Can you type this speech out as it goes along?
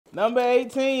Number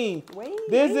 18. Wait,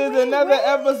 This is another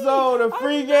episode of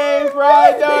Free Game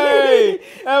Friday.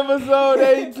 Episode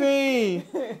 18.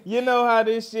 You know how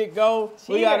this shit go. Cheers.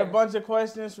 We got a bunch of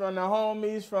questions from the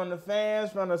homies, from the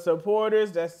fans, from the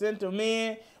supporters that sent them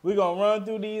in. We're going to run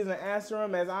through these and answer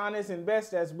them as honest and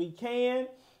best as we can.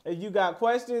 If you got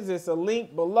questions, it's a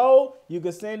link below. You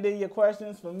can send in your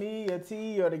questions for me, or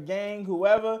T, or the gang,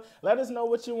 whoever. Let us know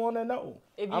what you want to know.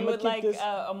 If you would like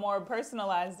a more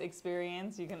personalized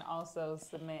experience, you can also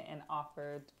submit an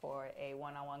offer for a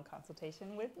one-on-one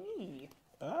consultation with me.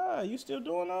 Ah, you still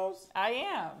doing those? I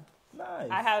am.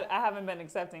 Nice. I haven't been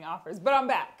accepting offers, but I'm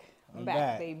back. I'm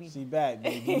back, baby. She back,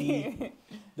 baby.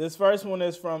 This first one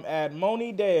is from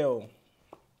Moni Dale.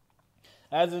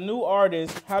 As a new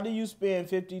artist, how do you spend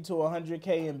 50 to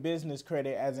 100K in business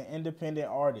credit as an independent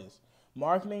artist?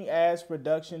 Marketing, ads,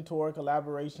 production, tour,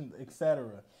 collaborations,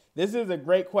 etc. This is a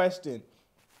great question.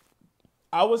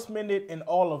 I would spend it in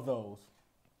all of those.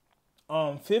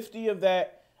 50 of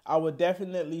that I would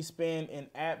definitely spend in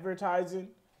advertising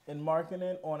and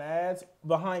marketing on ads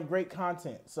behind great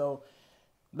content. So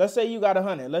let's say you got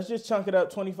 100. Let's just chunk it up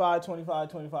 25,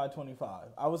 25, 25, 25.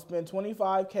 I would spend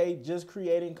 25K just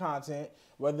creating content,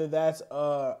 whether that's,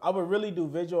 I would really do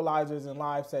visualizers and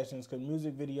live sessions because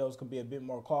music videos could be a bit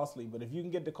more costly. But if you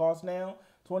can get the cost down,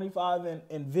 25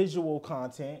 in visual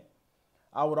content.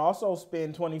 I would also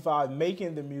spend 25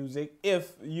 making the music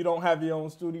if you don't have your own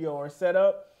studio or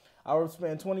setup. I would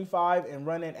spend 25 in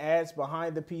running ads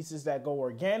behind the pieces that go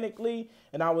organically,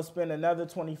 and I would spend another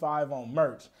 25 on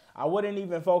merch. I wouldn't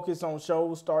even focus on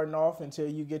shows starting off until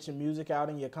you get your music out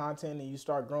and your content and you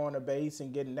start growing a base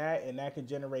and getting that, and that could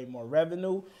generate more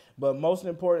revenue. But most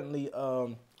importantly,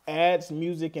 ads,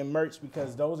 music, and merch,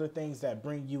 because those are things that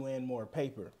bring you in more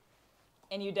paper.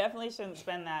 And you definitely shouldn't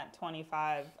spend that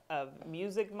 25 of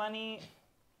music money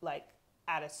like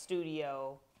at a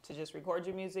studio to just record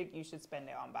your music. You should spend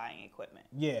it on buying equipment.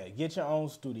 Yeah, get your own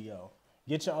studio.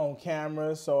 Get your own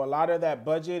cameras. So a lot of that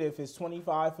budget, if it's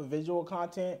 25 for visual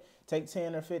content, take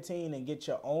 10 or 15 and get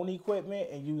your own equipment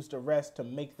and use the rest to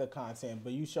make the content.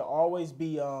 But you should always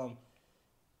be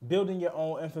building your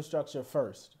own infrastructure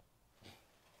first.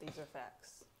 These are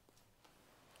facts.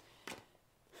 I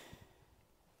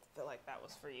feel like that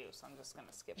was for you, so I'm just going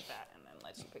to skip that and then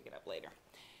let you pick it up later.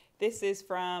 This is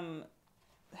from...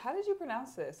 How did you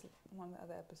pronounce this? One of the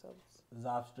other episodes.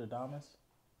 Zopstradamus.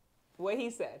 What he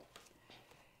said.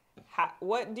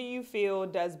 What do you feel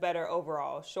does better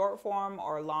overall, short form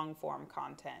or long form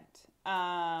content?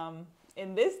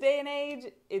 In this day and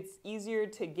age, it's easier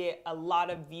to get a lot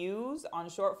of views on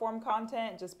short form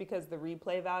content just because the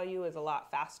replay value is a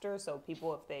lot faster. So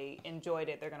people, if they enjoyed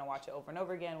it, they're going to watch it over and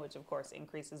over again, which of course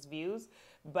increases views.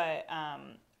 But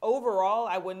overall,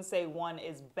 I wouldn't say one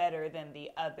is better than the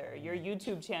other. Your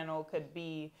YouTube channel could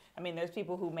be, I mean, there's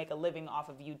people who make a living off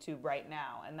of YouTube right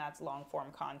now, and that's long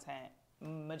form content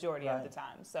majority of the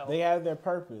time. So they have their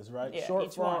purpose, right? Yeah,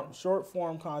 short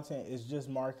form content is just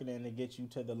marketing to get you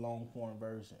to the long form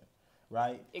version,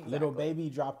 right? Exactly. Little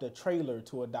Baby dropped a trailer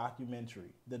to a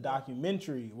documentary. The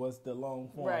documentary was the long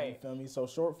form, right. You feel me? So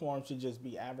short form should just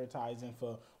be advertising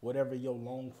for whatever your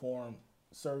long form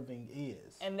serving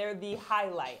is. And they're the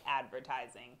highlight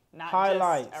advertising, not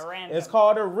highlights. Just a random. It's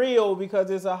called a reel because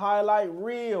it's a highlight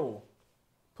reel.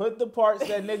 Put the parts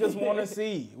that niggas want to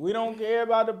see. We don't care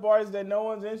about the parts that no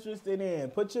one's interested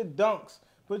in. Put your dunks,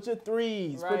 put your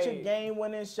threes, put your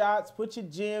game-winning shots, put your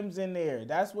gems in there.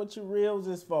 That's what your reels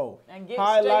is for. And get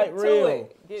highlight straight reel. To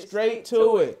it. Get straight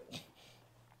to it.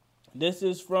 This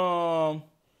is from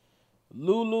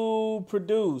Lulu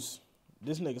Produce.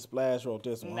 This nigga Splash wrote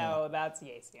this one. No, that's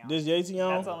Yason. This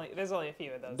Yason? There's only a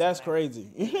few of those. That's crazy.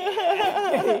 He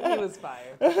was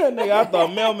fired. Nigga, I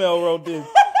thought Mel wrote this.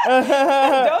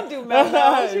 Don't do Mel.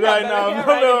 Right now,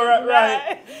 Mel,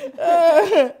 right.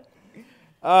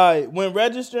 All right. When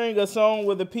registering a song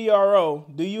with a PRO,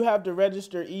 do you have to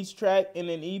register each track in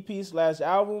an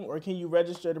EP/album, or can you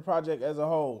register the project as a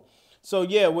whole? So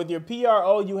yeah, with your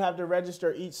PRO, you have to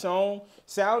register each song.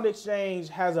 Sound Exchange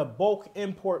has a bulk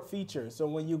import feature. So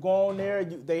when you go on there,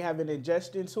 they have an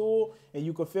ingestion tool, and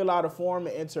you can fill out a form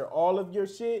and enter all of your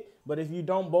shit. But if you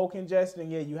don't bulk ingest, then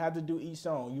yeah, you have to do each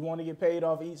song. You want to get paid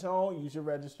off each song, you should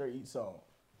register each song.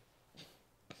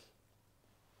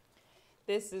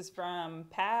 This is from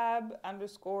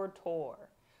Pab_Tour.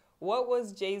 What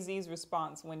was Jay-Z's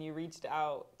response when you reached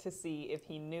out to see if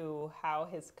he knew how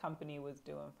his company was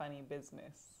doing funny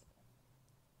business?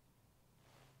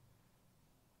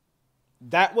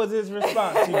 That was his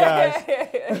response, you guys.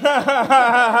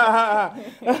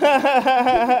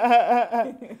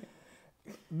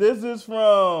 This is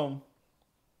from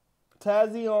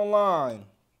Tazzy Online.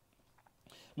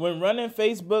 When running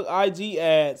Facebook IG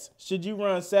ads, should you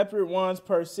run separate ones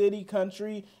per city,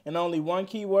 country, and only one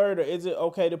keyword, or is it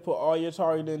okay to put all your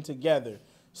targeting together?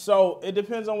 So it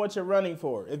depends on what you're running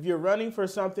for. If you're running for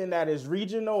something that is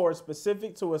regional or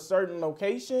specific to a certain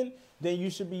location, then you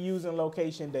should be using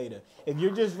location data. If you're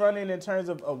just running in terms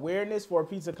of awareness for a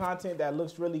piece of content that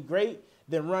looks really great,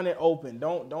 then run it open.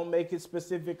 Don't make it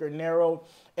specific or narrow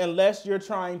unless you're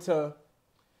trying to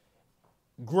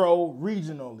grow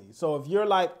regionally. So if you're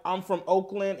like, I'm from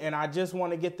Oakland and I just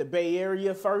want to get the Bay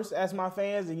Area first as my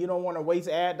fans, and you don't want to waste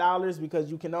ad dollars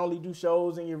because you can only do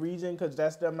shows in your region because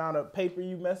that's the amount of paper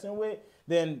you messing with,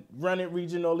 then run it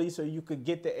regionally so you could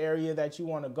get the area that you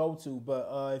want to go to. But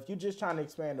if you're just trying to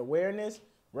expand awareness,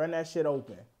 run that shit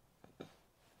open.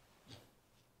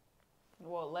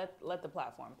 Well, let the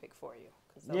platform pick for you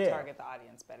because they'll target the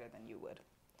audience better than you would.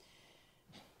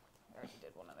 I already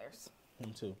did one of theirs.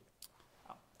 Him too.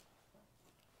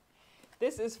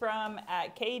 This is from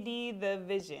at KD The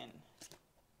Vision.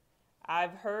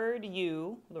 I've heard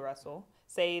you, LaRussell,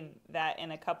 say that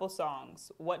in a couple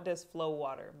songs. What does flow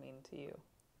water mean to you?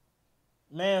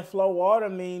 Man, flow water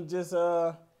means just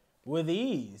with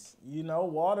ease. You know,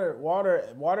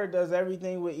 water does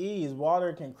everything with ease.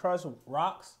 Water can crush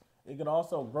rocks. It can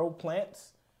also grow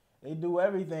plants. They do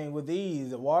everything with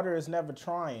ease. Water is never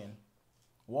trying.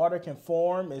 Water can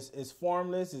form, it's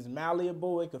formless, it's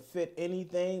malleable, it could fit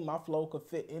anything. My flow could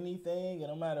fit anything, and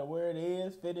no matter where it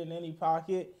is, fit in any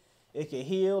pocket. It could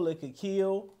heal, it could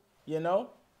kill, you know?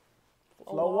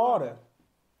 Flow water.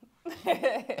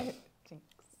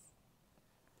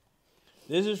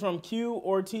 This is from Q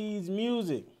Ortiz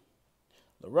Music.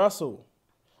 LaRussell,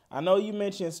 I know you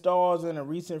mentioned stalls in a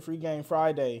recent Free Game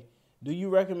Friday. Do you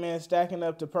recommend stacking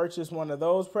up to purchase one of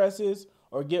those presses,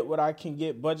 or get what I can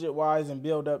get budget-wise and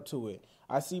build up to it?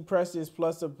 I see presses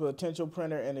plus a potential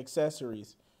printer and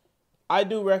accessories. I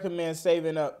do recommend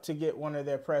saving up to get one of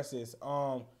their presses.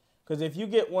 Because if you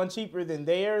get one cheaper than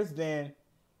theirs, then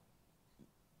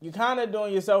you're kind of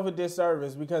doing yourself a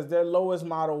disservice because their lowest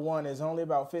model one is only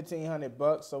about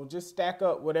 $1,500. So just stack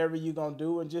up whatever you're going to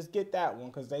do and just get that one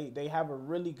because they have a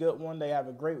really good one. They have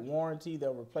a great warranty.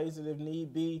 They'll replace it if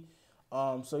need be.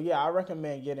 So, yeah, I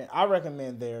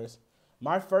recommend theirs.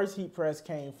 My first heat press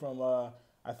came from, I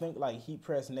think, like Heat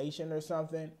Press Nation or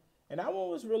something. And that one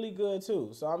was really good, too.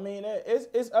 So, I mean,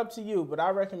 it's up to you. But I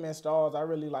recommend Stalls. I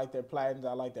really like their platens.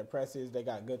 I like their presses. They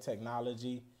got good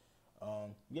technology.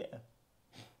 Yeah.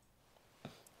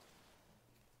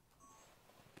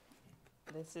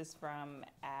 This is from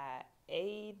at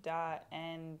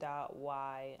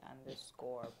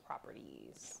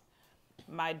a.n.y_properties.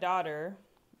 My daughter...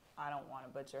 I don't want to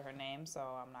butcher her name, so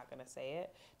I'm not going to say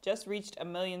it. Just reached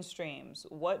 1 million streams.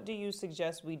 What do you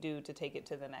suggest we do to take it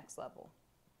to the next level?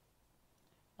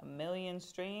 1 million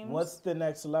streams? What's the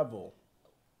next level?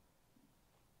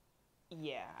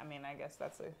 Yeah, I mean, I guess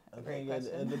that's a great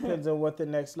question. It depends on what the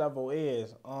next level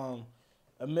is. 1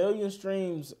 million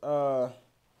streams, I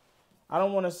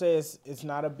don't want to say it's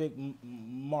not a big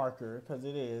marker because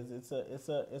it is.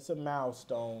 It's a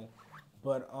milestone,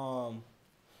 but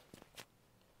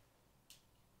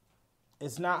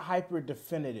it's not hyper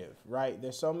definitive, right?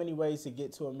 There's so many ways to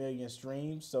get to 1 million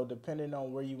streams. So depending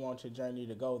on where you want your journey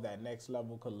to go, that next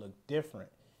level could look different.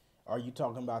 Are you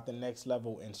talking about the next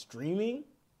level in streaming,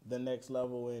 the next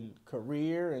level in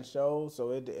career and shows? So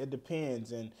it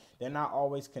depends, and they're not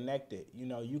always connected. You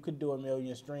know, you could do 1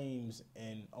 million streams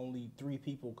and only 3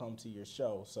 people come to your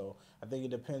show. So I think it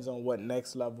depends on what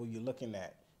next level you're looking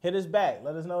at. Hit us back.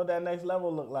 Let us know what that next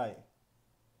level look like.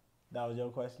 That was your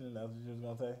question? That's what you was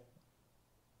going to say?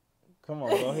 Come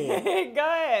on, go ahead. Go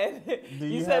ahead. Do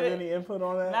you have any input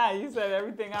on that? Nah, you said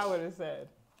everything I would have said.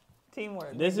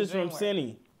 Teamwork. This is from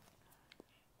Cindy.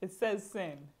 It says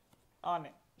Sin on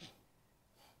it.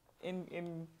 They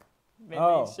made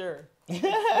sure. This is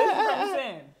from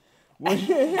Sin.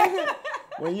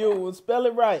 When you spell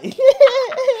it right.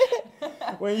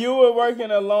 When you were working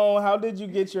alone, how did you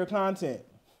get your content?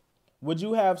 Would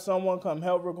you have someone come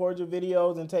help record your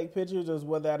videos and take pictures, or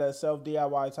was that a self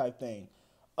DIY type thing?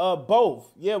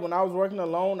 Both. Yeah, when I was working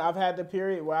alone, I've had the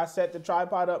period where I set the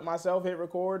tripod up myself, hit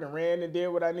record, and ran and did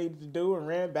what I needed to do and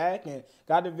ran back and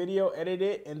got the video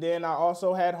edited. And then I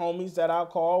also had homies that I'll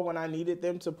call when I needed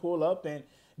them to pull up and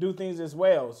do things as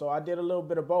well. So I did a little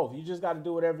bit of both. You just got to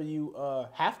do whatever you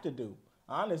have to do,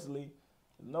 honestly.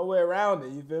 No way around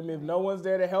it, you feel me? If no one's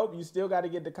there to help, you still got to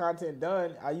get the content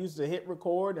done. I used to hit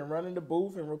record and run in the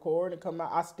booth and record and come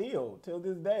out. I still, till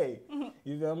this day,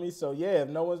 you feel me? So, yeah, if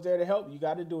no one's there to help, you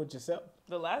got to do it yourself.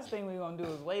 The last thing we're going to do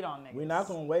is wait on niggas. We're not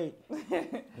going to wait.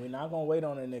 We're not going to wait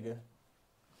on a nigga.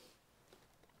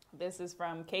 This is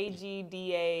from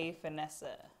KGDA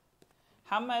Vanessa.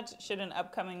 How much should an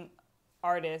upcoming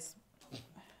artist...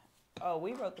 Oh,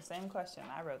 we wrote the same question.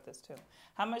 I wrote this too.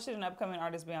 How much should an upcoming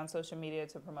artist be on social media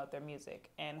to promote their music?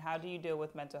 And how do you deal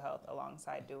with mental health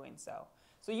alongside doing so?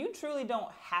 So you truly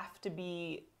don't have to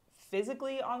be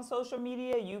physically on social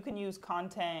media. You can use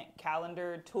content,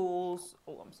 calendar, tools.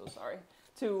 Oh, I'm so sorry.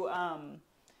 To,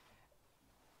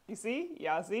 you see?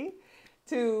 Y'all see?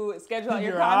 To schedule out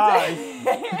your content.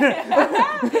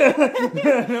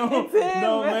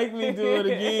 Don't make me do it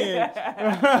again.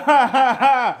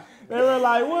 They were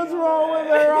like, what's wrong with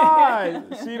her eyes?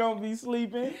 She don't be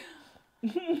sleeping.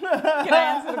 Can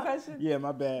I answer the question? Yeah,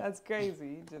 my bad. That's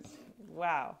crazy. Just,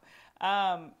 wow.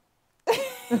 Arthur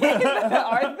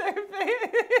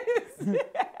face.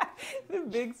 The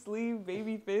big sleeve,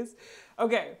 baby fist.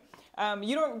 Okay.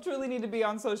 You don't truly need to be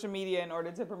on social media in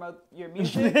order to promote your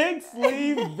music. Big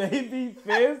sleeve, baby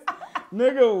fist?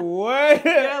 Nigga, what?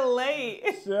 You're late.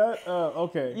 Shut up.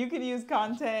 Okay. You can use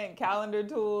content, calendar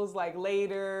tools like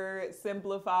Later,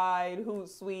 Simplified,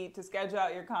 Hootsuite to schedule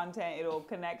out your content. It'll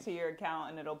connect to your account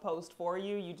and it'll post for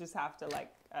you. You just have to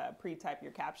pre-type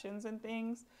your captions and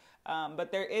things. But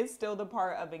there is still the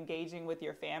part of engaging with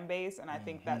your fan base, and I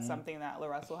think that's something that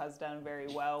LaRussell has done very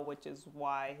well, which is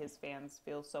why his fans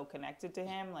feel so connected to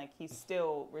him. Like, he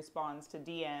still responds to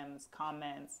DMs,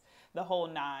 comments, the whole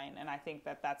nine, and I think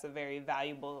that that's a very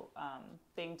valuable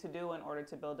thing to do in order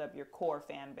to build up your core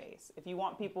fan base. If you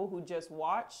want people who just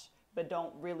watch but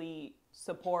don't really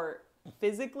support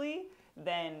physically,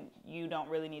 then you don't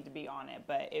really need to be on it.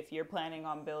 But if you're planning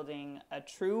on building a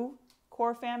true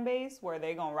core fan base where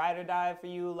they're gonna ride or die for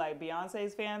you like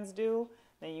Beyonce's fans do,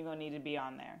 then you're gonna need to be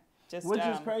on there. Which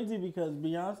is crazy because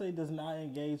Beyonce does not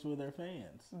engage with her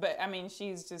fans. But I mean,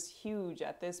 she's just huge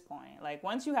at this point. Like,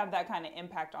 once you have that kind of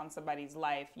impact on somebody's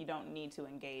life, you don't need to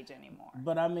engage anymore.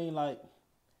 But I mean, like,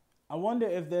 I wonder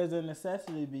if there's a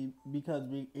necessity because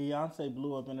Beyonce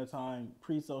blew up in a time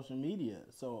pre-social media,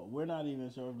 so we're not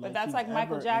even sure if that's she's like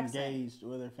Michael ever Jackson. engaged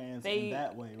with her fans in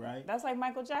that way, right? That's like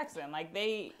Michael Jackson. Like,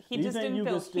 he Do just didn't feel human. you think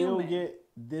you could still get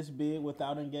this big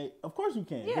without engage? Of course you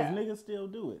can, because niggas still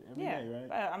do it every day, right?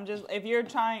 But I'm just, if you're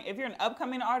an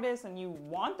upcoming artist and you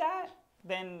want that,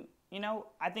 then, you know,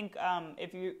 I think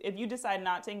if you decide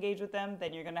not to engage with them,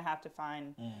 then you're gonna have to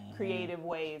find creative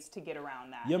ways to get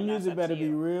around that. Your music better be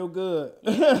real good,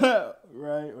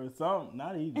 right? Or something.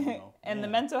 Not even though. And the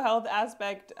mental health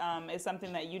aspect is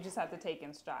something that you just have to take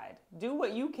in stride. Do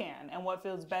what you can and what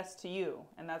feels best to you,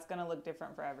 and that's gonna look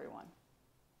different for everyone.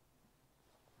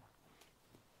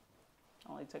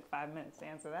 Only took 5 minutes to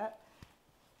answer that.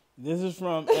 This is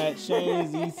from at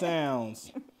Shane Z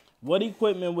Sounds. What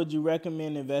equipment would you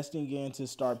recommend investing in to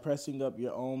start pressing up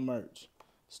your own merch?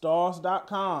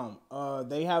 Stalls.com.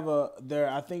 They have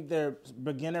I think their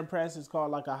beginner press is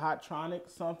called like a Hotronic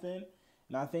something.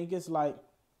 And I think it's like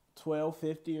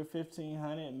 $1,250 or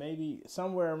 $1,500, maybe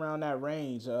somewhere around that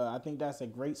range. I think that's a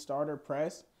great starter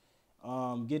press.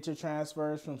 Get your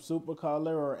transfers from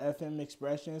Supercolor or FM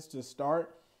Expressions to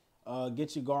start.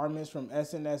 Get your garments from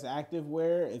SNS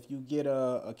Activewear. If you get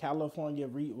a California,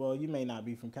 you may not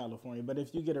be from California, but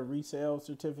if you get a resale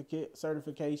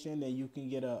certification, then you can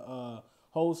get a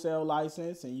wholesale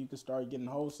license and you can start getting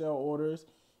wholesale orders.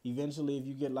 Eventually, if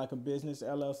you get like a business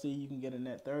LLC, you can get a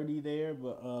net 30 there.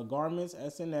 But garments,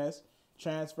 SNS,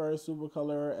 transfers,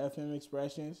 Supercolor, FM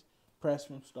Expressions, press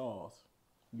from Stalls.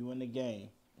 You in the game.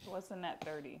 What's a net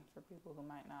 30 for people who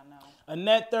might not know? A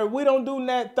net 30, we don't do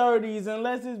net 30s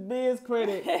unless it's biz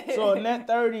credit. So a net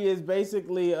 30 is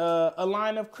basically a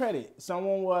line of credit.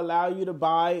 Someone will allow you to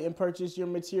buy and purchase your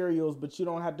materials, but you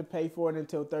don't have to pay for it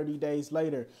until 30 days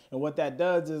later. And what that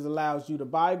does is allows you to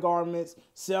buy garments,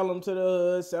 sell them to the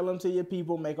hood, sell them to your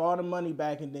people, make all the money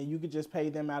back, and then you could just pay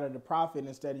them out of the profit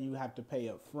instead of you have to pay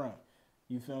up front.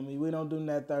 You feel me? We don't do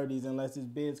net 30s unless it's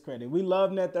biz credit. We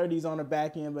love net 30s on the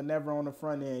back end, but never on the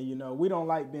front end. You know, we don't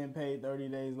like being paid 30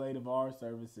 days later for our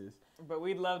services. But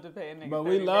we'd love to pay a nigga. But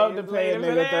we love to pay a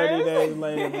nigga 30 days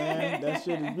later, man. That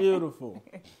shit is beautiful.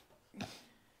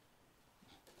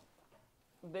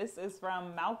 This is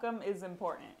from Malcolm is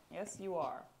Important. Yes, you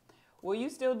are. Will you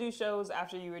still do shows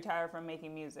after you retire from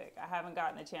making music? I haven't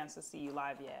gotten a chance to see you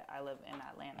live yet. I live in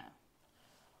Atlanta.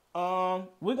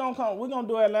 We're gonna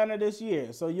do Atlanta this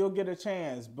year, so you'll get a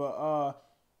chance. But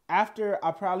after,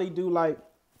 I probably do like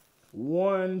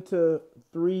 1 to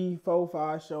 3, 4,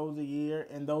 5 shows a year,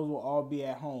 and those will all be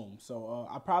at home. So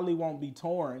I probably won't be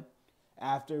touring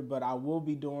after, but I will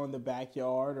be doing the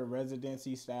backyard or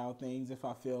residency style things if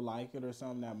I feel like it, or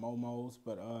something at Momo's.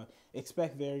 But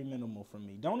expect very minimal from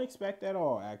me. Don't expect at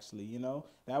all, actually. You know,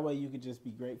 that way you could just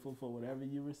be grateful for whatever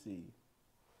you receive.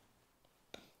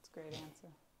 Great answer.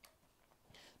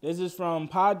 This is from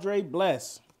Padre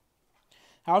Bless.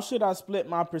 How should I split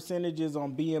my percentages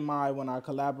on BMI when I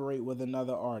collaborate with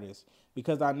another artist?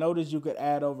 Because I noticed you could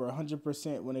add over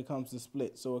 100% when it comes to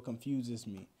split, so it confuses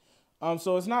me.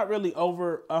 So it's not really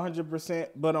over 100%,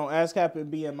 but on ASCAP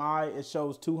and BMI, it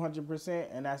shows 200%,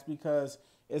 and that's because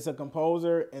it's a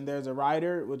composer and there's a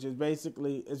writer, which is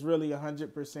basically, it's really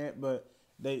 100%, but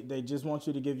they just want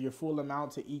you to give your full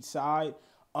amount to each side.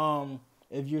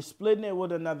 If you're splitting it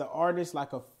with another artist,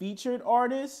 like a featured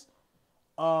artist,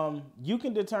 you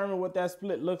can determine what that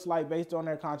split looks like based on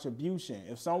their contribution.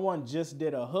 If someone just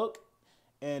did a hook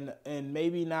and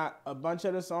maybe not a bunch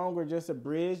of the song or just a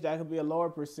bridge, that could be a lower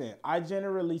percent. I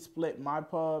generally split my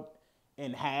pub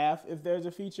in half. If there's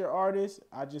a feature artist,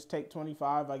 I just take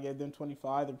 25. I give them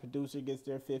 25. The producer gets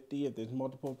their 50. If there's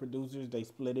multiple producers, they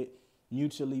split it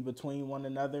mutually between one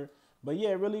another. But yeah,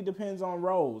 it really depends on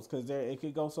roles, because it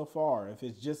could go so far. If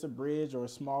it's just a bridge or a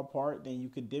small part, then you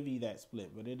could divvy that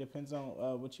split. But it depends on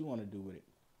what you want to do with it.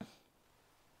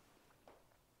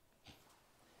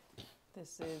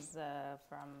 This is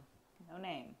from No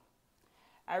Name.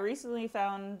 I recently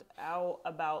found out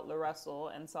about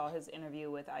LaRussell and saw his interview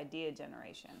with Idea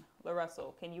Generation.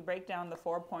 LaRussell, can you break down the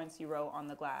 4 points you wrote on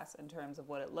the glass in terms of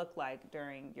what it looked like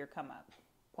during your come up?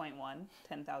 Point 1,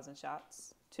 10,000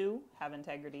 shots. 2, have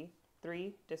integrity.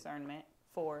 3, discernment.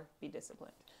 4, be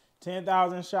disciplined.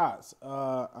 10,000 shots.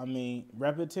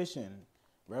 Repetition.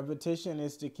 Repetition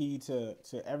is the key to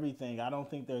everything. I don't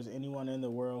think there's anyone in the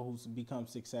world who's become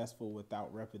successful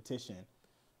without repetition.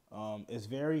 It's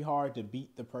very hard to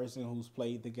beat the person who's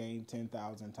played the game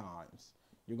 10,000 times.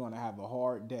 You're going to have a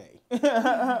hard day.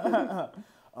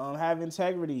 Have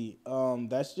integrity.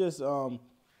 That's just,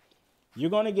 you're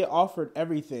going to get offered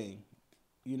everything.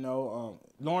 You know,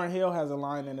 Lauryn Hill has a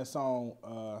line in a song.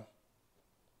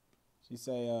 She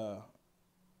say,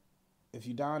 if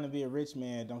you dying to be a rich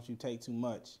man, don't you take too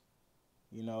much.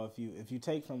 You know, if you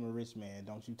take from a rich man,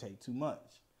 don't you take too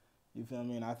much. You feel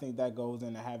me? And I think that goes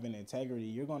into having integrity.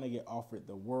 You're going to get offered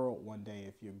the world one day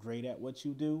if you're great at what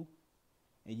you do.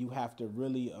 And you have to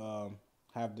really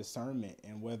have discernment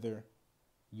in whether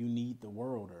you need the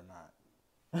world or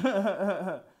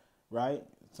not. Right?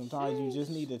 Sometimes you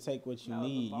just need to take what you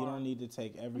need. You don't need to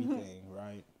take everything,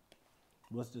 right?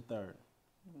 What's the third?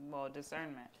 Well,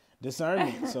 discernment.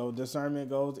 Discernment. So discernment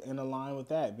goes in line with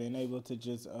that. Being able to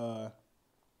just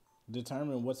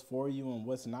determine what's for you and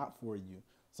what's not for you.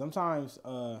 Sometimes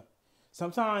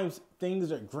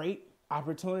things are great,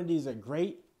 opportunities are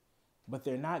great, but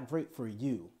they're not great for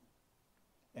you.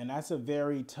 And that's a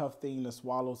very tough thing to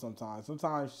swallow sometimes.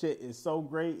 Sometimes shit is so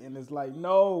great and it's like,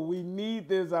 no, we need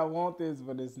this, I want this,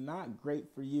 but it's not great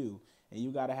for you. And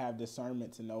you got to have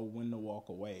discernment to know when to walk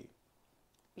away.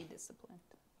 Be disciplined.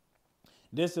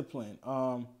 Discipline.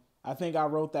 I think I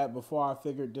wrote that before I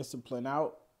figured discipline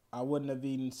out. I wouldn't have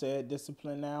even said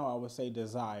discipline now. I would say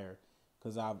desire.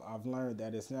 Because I've learned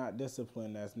that it's not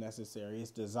discipline that's necessary.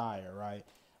 It's desire, right?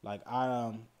 Like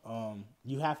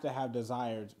you have to have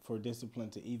desire for discipline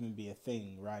to even be a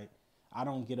thing, right? I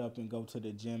don't get up and go to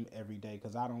the gym every day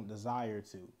because I don't desire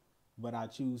to. But I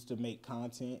choose to make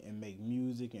content and make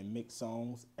music and mix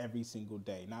songs every single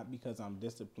day. Not because I'm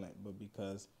disciplined, but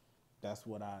because that's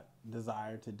what I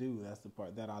desire to do. That's the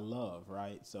part that I love,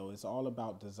 right? So it's all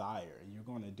about desire. You're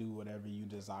going to do whatever you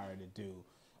desire to do,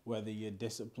 whether you're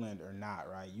disciplined or not,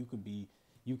 right?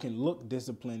 You can look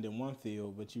disciplined in one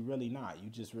field, but you're really not. You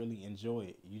just really enjoy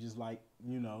it. You just like,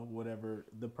 whatever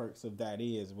the perks of that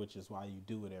is, which is why you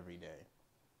do it every day.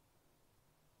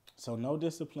 So no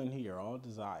discipline here, all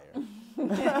desire. Go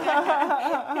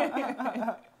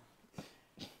ahead,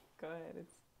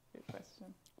 it's your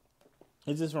question.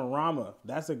 This is from Rama.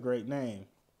 That's a great name.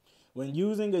 When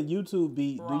using a YouTube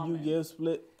beat, Ramen. Do you give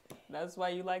split? That's why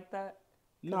you like that?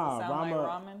 Nah, it sound Rama. like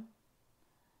ramen?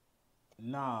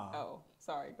 Nah. Oh,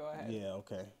 sorry. Go ahead. Yeah,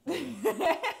 okay.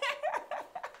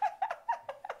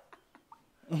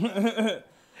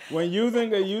 When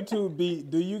using a YouTube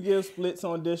beat, do you give splits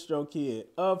on DistroKid?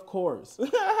 Of course.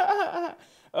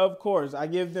 Of course. I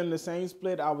give them the same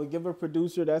split I would give a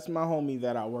producer. That's my homie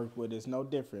that I work with. It's no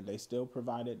different. They still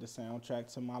provided the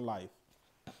soundtrack to my life.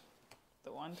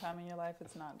 The one time in your life,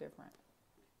 it's not different.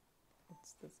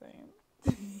 It's the same.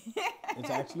 It's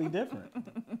actually different.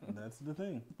 That's the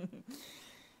thing.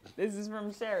 This is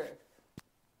from Sheriff.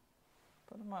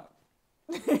 Put him up.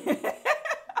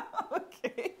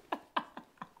 Okay.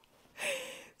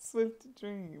 Swift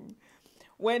Dream.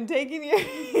 When taking your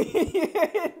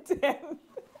intent.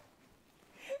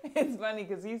 It's funny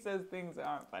because he says things that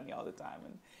aren't funny all the time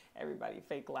and everybody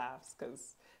fake laughs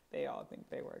because they all think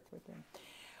they work with him.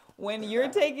 When you're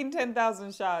taking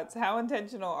 10,000 shots, how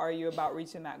intentional are you about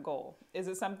reaching that goal? Is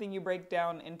it something you break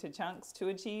down into chunks to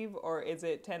achieve, or is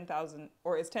 10,000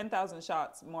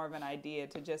 shots more of an idea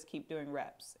to just keep doing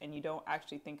reps and you don't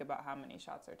actually think about how many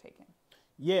shots are taken?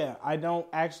 Yeah, I don't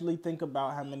actually think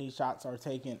about how many shots are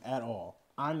taken at all.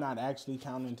 I'm not actually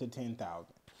counting to 10,000.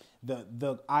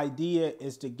 The idea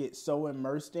is to get so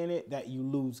immersed in it that you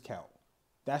lose count.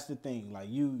 That's the thing. Like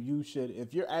you should,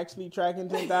 if you're actually tracking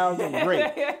 10,000,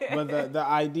 great. But the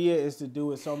idea is to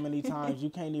do it so many times you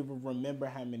can't even remember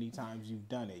how many times you've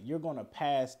done it. You're gonna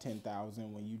pass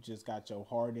 10,000 when you just got your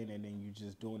heart in and then you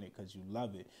just doing it because you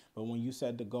love it. But when you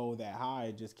set the goal that high,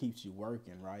 it just keeps you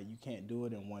working, right? You can't do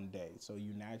it in one day, so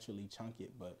you naturally chunk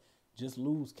it. But just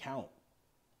lose count.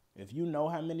 If you know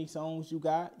how many songs you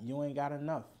got, you ain't got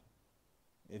enough.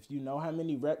 If you know how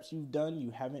many reps you've done,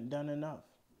 you haven't done enough.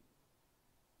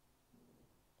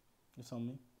 It's on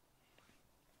me.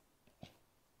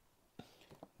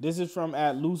 This is from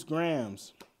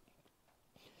 @LooseGrams.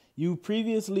 You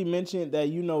previously mentioned that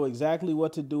you know exactly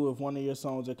what to do if one of your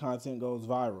songs or content goes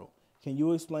viral. Can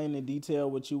you explain in detail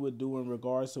what you would do in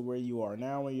regards to where you are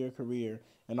now in your career?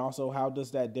 And also, how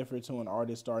does that differ to an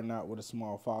artist starting out with a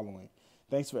small following?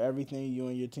 Thanks for everything you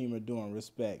and your team are doing.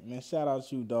 Respect. Man, shout out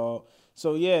to you, dog.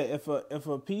 So, yeah, if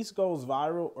a piece goes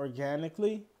viral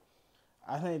organically,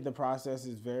 I think the process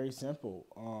is very simple.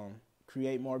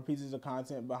 Create more pieces of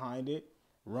content behind it,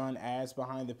 run ads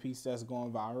behind the piece that's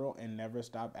going viral, and never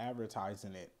stop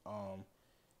advertising it.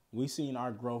 We seen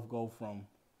our growth go from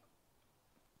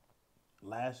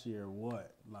last year,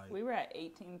 we were at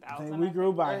 18,000. I think we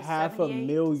grew by half a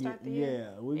million.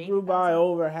 Yeah, we grew by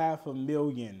over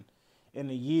 500,000 in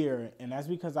a year, and that's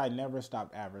because I never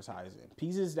stopped advertising.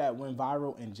 Pieces that went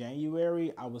viral in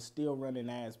January, I was still running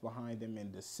ads behind them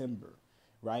in December.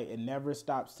 Right? And never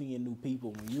stop seeing new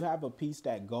people. When you have a piece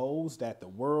that goes, that the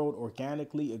world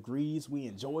organically agrees, we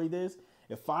enjoy this.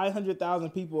 If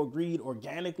 500,000 people agreed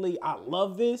organically, I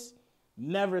love this,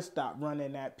 never stop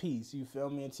running that piece. You feel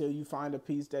me? Until you find a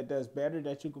piece that does better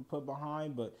that you can put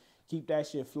behind, but keep that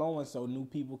shit flowing so new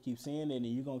people keep seeing it and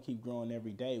you're going to keep growing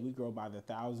every day. We grow by the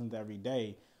thousands every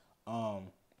day.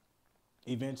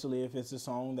 Eventually, if it's a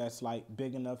song that's like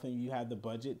big enough and you have the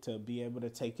budget to be able to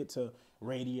take it to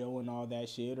radio and all that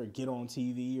shit, or get on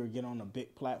TV or get on a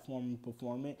big platform and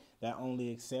perform it, that only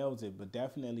excels it. But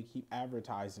definitely keep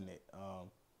advertising it.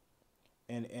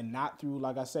 And not through,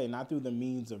 like I say, not through the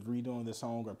means of redoing the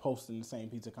song or posting the same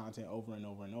piece of content over and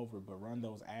over and over, but run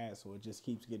those ads so it just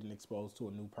keeps getting exposed to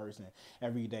a new person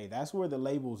every day. That's where the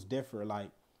labels differ. Like,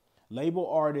 label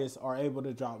artists are able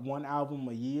to drop one album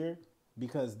a year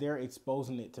because they're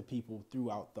exposing it to people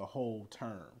throughout the whole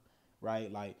term, right?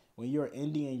 Like, when you're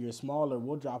indie and you're smaller,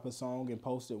 we'll drop a song and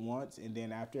post it once, and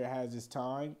then after it has its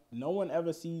time, no one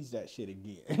ever sees that shit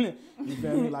again. You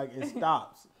feel me? Like, it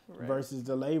stops. Right. Versus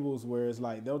the labels where it's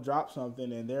like they'll drop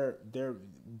something and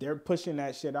they're pushing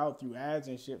that shit out through ads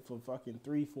and shit for fucking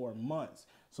 3-4 months.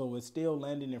 So it's still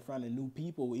landing in front of new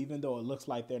people, even though it looks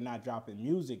like they're not dropping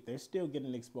music. They're still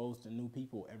getting exposed to new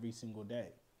people every single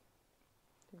day.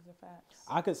 These are facts.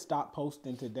 I could stop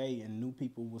posting today and new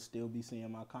people will still be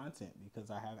seeing my content because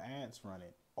I have ads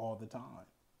running all the time.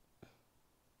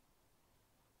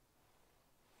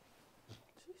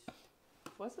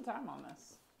 What's the time on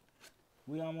this?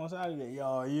 We almost out of here,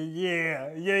 y'all. Yeah.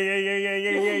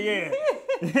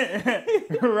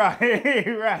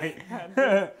 Right.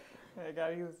 I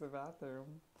gotta use the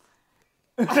bathroom.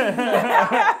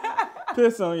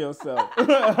 Piss on yourself.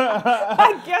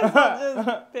 I guess I'll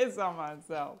just piss on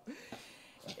myself.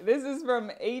 This is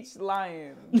from H.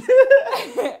 Lyons.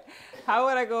 How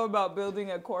would I go about building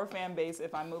a core fan base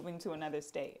if I'm moving to another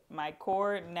state? My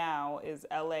core now is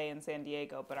LA and San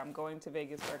Diego, but I'm going to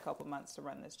Vegas for a couple months to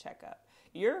run this checkup.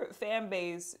 Your fan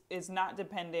base is not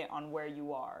dependent on where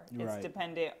you are. It's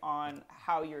dependent on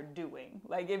how you're doing.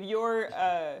 Like, if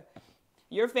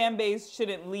your fan base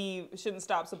shouldn't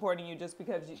stop supporting you just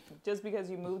because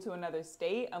you move to another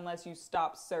state, unless you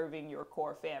stop serving your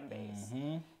core fan base.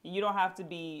 Mm-hmm. You don't have to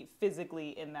be physically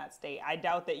in that state. I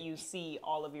doubt that you see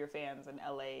all of your fans in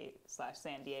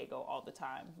LA/San Diego all the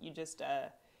time. You just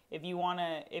if you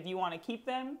wanna keep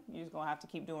them, you're just gonna have to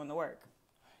keep doing the work.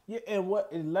 Yeah, and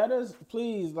let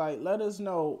us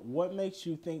know what makes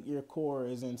you think your core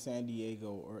is in San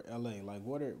Diego or LA. Like,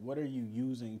 what are you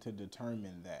using to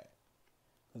determine that?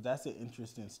 Because that's an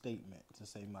interesting statement to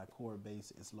say my core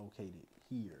base is located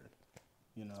here.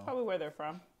 You know, that's probably where they're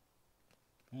from.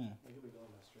 They could be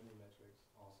going by streaming metrics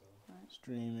also. Right.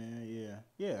 Streaming,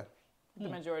 yeah. The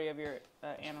majority of your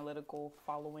analytical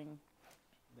following.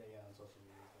 Yeah, on social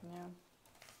media.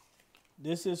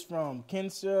 This is from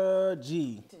Kensha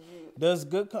G. Does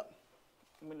good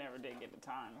We never did get the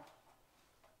time.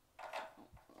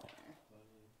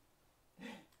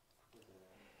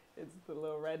 It's the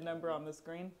little red number on the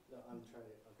screen. No, I'm trying to.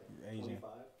 Okay. Asian. 25.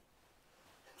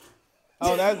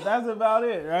 Oh, that's about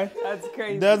it, right? That's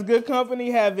crazy. Does good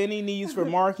company have any needs for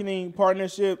marketing,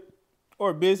 partnership,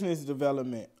 or business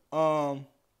development?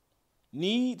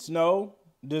 Needs, no.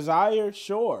 Desire,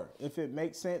 sure. If it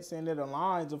makes sense and it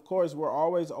aligns, of course, we're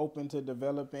always open to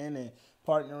developing and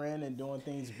partnering and doing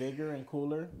things bigger and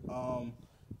cooler.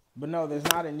 But no, there's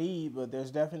not a need, but there's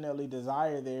definitely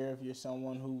desire there if you're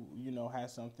someone who,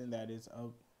 has something that is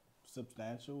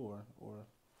substantial or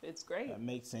It's great. that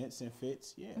makes sense and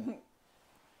fits. Yeah.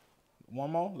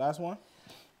 One more, last one.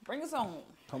 Bring us home.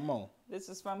 Come on. This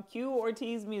is from Q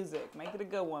Ortiz Music. Make it a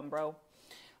good one, bro.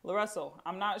 LaRussell,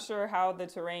 I'm not sure how the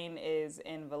terrain is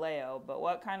in Vallejo, but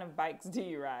what kind of bikes do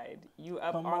you ride? You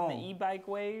up Come on the on. e-bike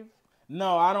wave?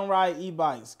 No, I don't ride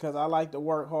e-bikes because I like to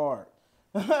work hard.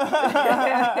 The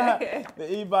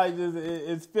e-bike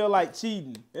it feel like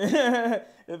cheating.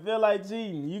 It feel like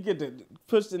cheating. You get to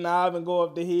push the knob and go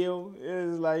up the hill.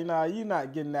 It's like, nah, you're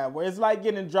not getting that way. It's like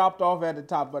getting dropped off at the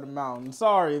top of the mountain.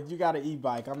 Sorry if you got an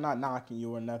e-bike. I'm not knocking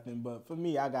you or nothing, but for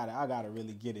me, I gotta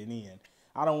really get it in.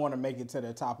 I don't want to make it to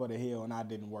the top of the hill and I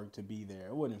didn't work to be there.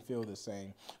 It wouldn't feel the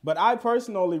same. But I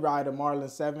personally ride a Marlin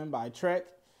 7 by Trek.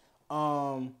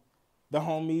 The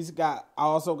homies I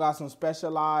also got some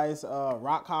specialized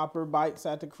rock hopper bikes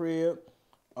at the crib.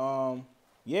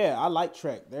 Yeah, I like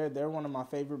Trek. They're one of my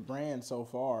favorite brands so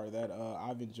far that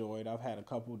I've enjoyed. I've had a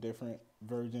couple different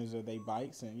versions of their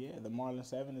bikes, and yeah, the Marlin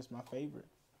 7 is my favorite.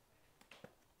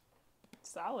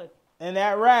 Solid. And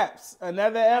that wraps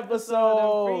another episode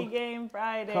of Pre-Game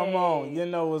Friday. Come on, you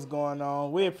know what's going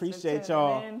on. We appreciate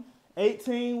y'all.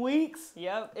 18 weeks.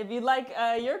 Yep. If you'd like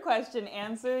your question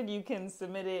answered, you can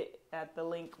submit it at the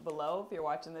link below if you're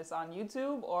watching this on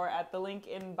YouTube, or at the link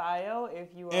in bio if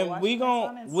you are watching this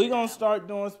on Instagram. We gonna start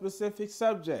doing specific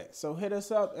subjects. So hit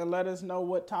us up and let us know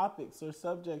what topics or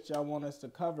subjects y'all want us to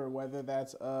cover, whether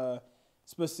that's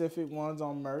specific ones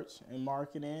on merch and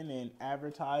marketing and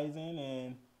advertising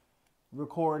and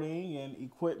recording and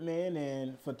equipment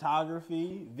and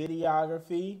photography,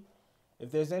 videography.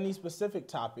 If there's any specific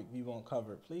topic you want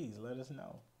covered, please let us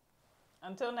know.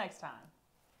 Until next time.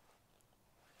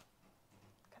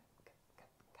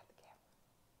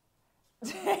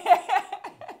 Cut the camera.